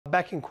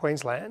Back in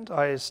Queensland,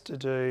 I used to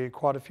do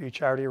quite a few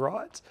charity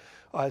rides.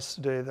 I used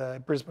to do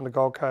the Brisbane to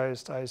Gold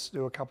Coast. I used to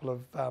do a couple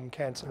of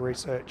cancer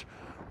research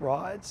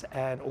rides,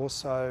 and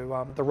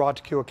also the Ride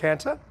to Cure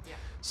Cancer. Yeah.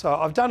 So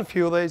I've done a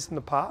few of these in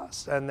the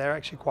past, and they're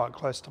actually quite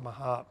close to my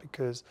heart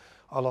because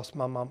I lost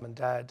my mum and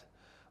dad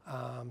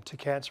to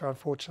cancer,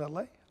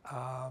 unfortunately.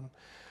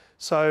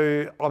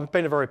 So I've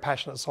been a very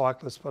passionate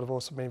cyclist, but I've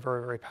also been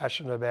very, very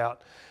passionate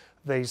about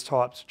these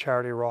types of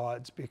charity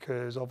rides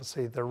because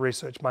obviously the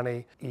research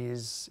money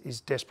is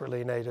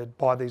desperately needed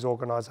by these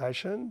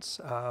organisations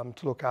to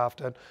look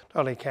after not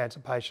only cancer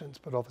patients,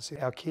 but obviously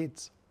our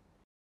kids.